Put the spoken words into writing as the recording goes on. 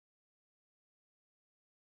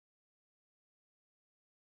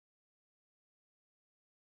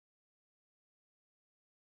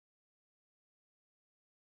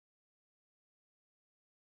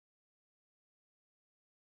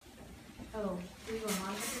So, do you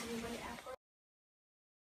want to give anybody after?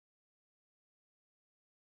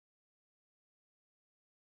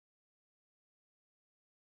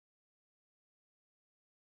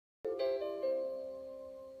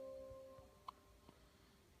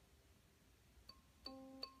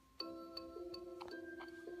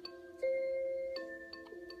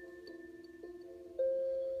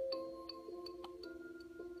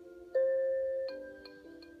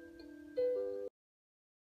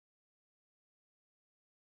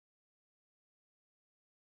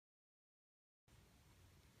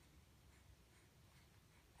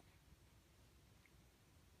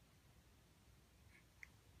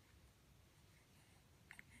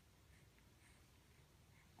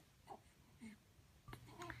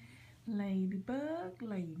 Ladybug,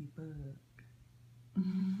 ladybug.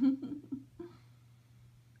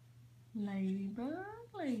 Ladybug,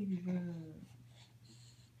 ladybug.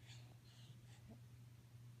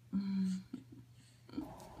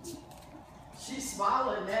 She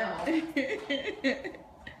swallowed now.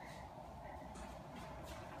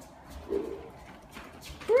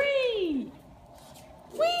 Free!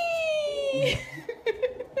 Whee!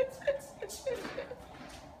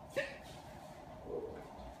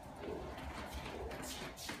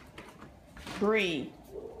 Bree.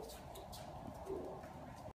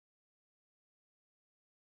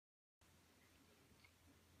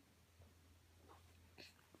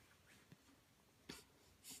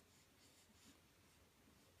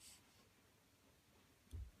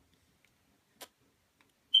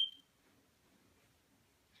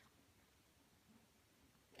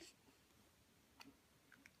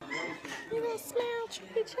 You don't smell,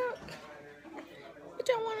 Chucky Chuck. You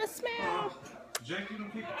don't want to smell. Jake, you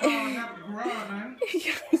don't keep the car out of the garage, man.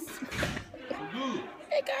 Good.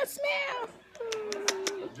 It got smell.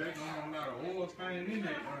 Jake don't know how to oil stain in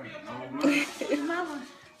that thing. Mama,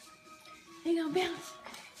 he gonna bounce,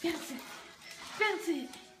 bounce it, bounce it,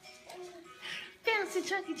 bounce it,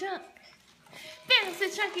 Chucky Chuck, bounce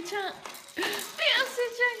it, Chucky Chuck, bounce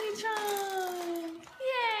it, Chucky Chuck.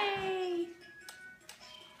 Yay!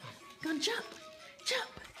 Gonna jump, jump,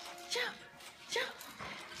 jump, jump,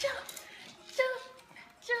 jump, jump,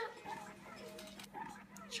 jump,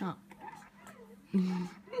 jump.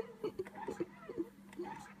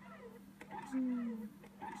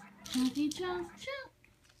 Chunky chunk chunk.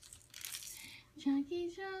 Chunky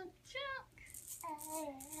chunk chunk.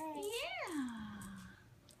 Yeah.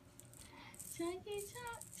 Chunky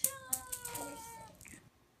chunk chunk.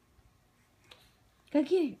 Go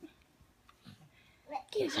get it.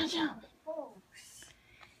 Get it, chunk chunk.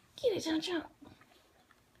 Get it, chunk chunk.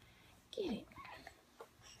 Get it.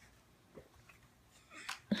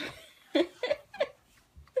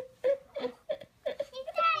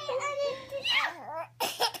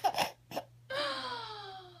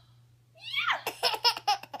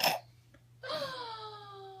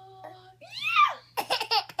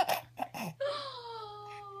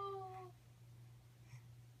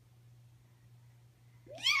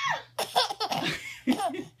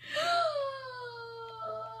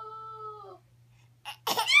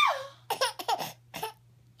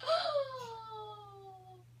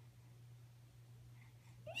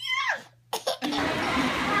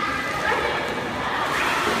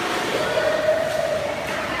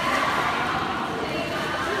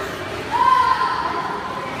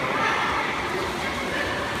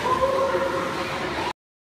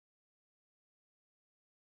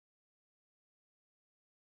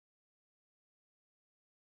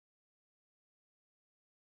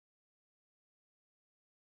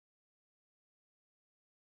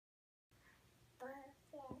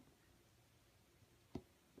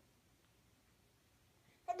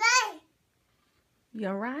 You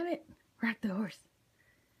gonna ride it? Rock the horse.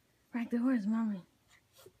 Rock the horse, mommy.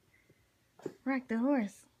 Rock the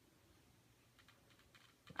horse.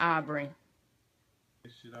 Aubrey.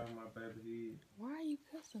 Get shit out of my baby head. Why are you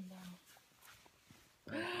cussing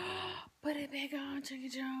though? Put it back on, Chucky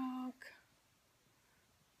Chuck.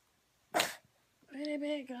 Put it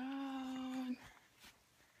back on.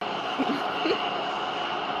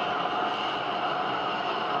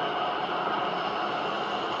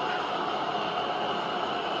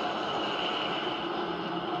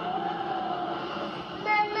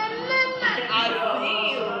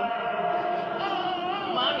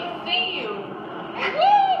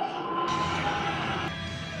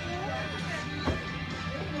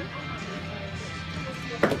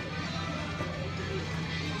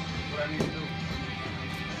 What I need to do?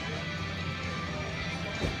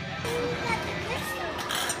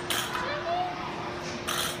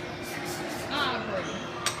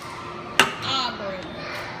 Aubrey.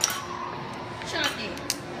 Chucky.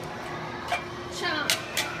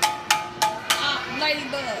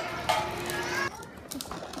 ladybug.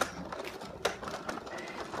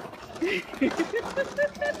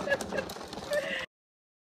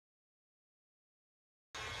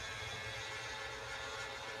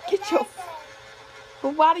 Get your...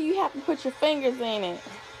 But why do you have to put your fingers in it?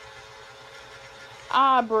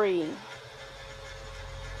 Aubrey.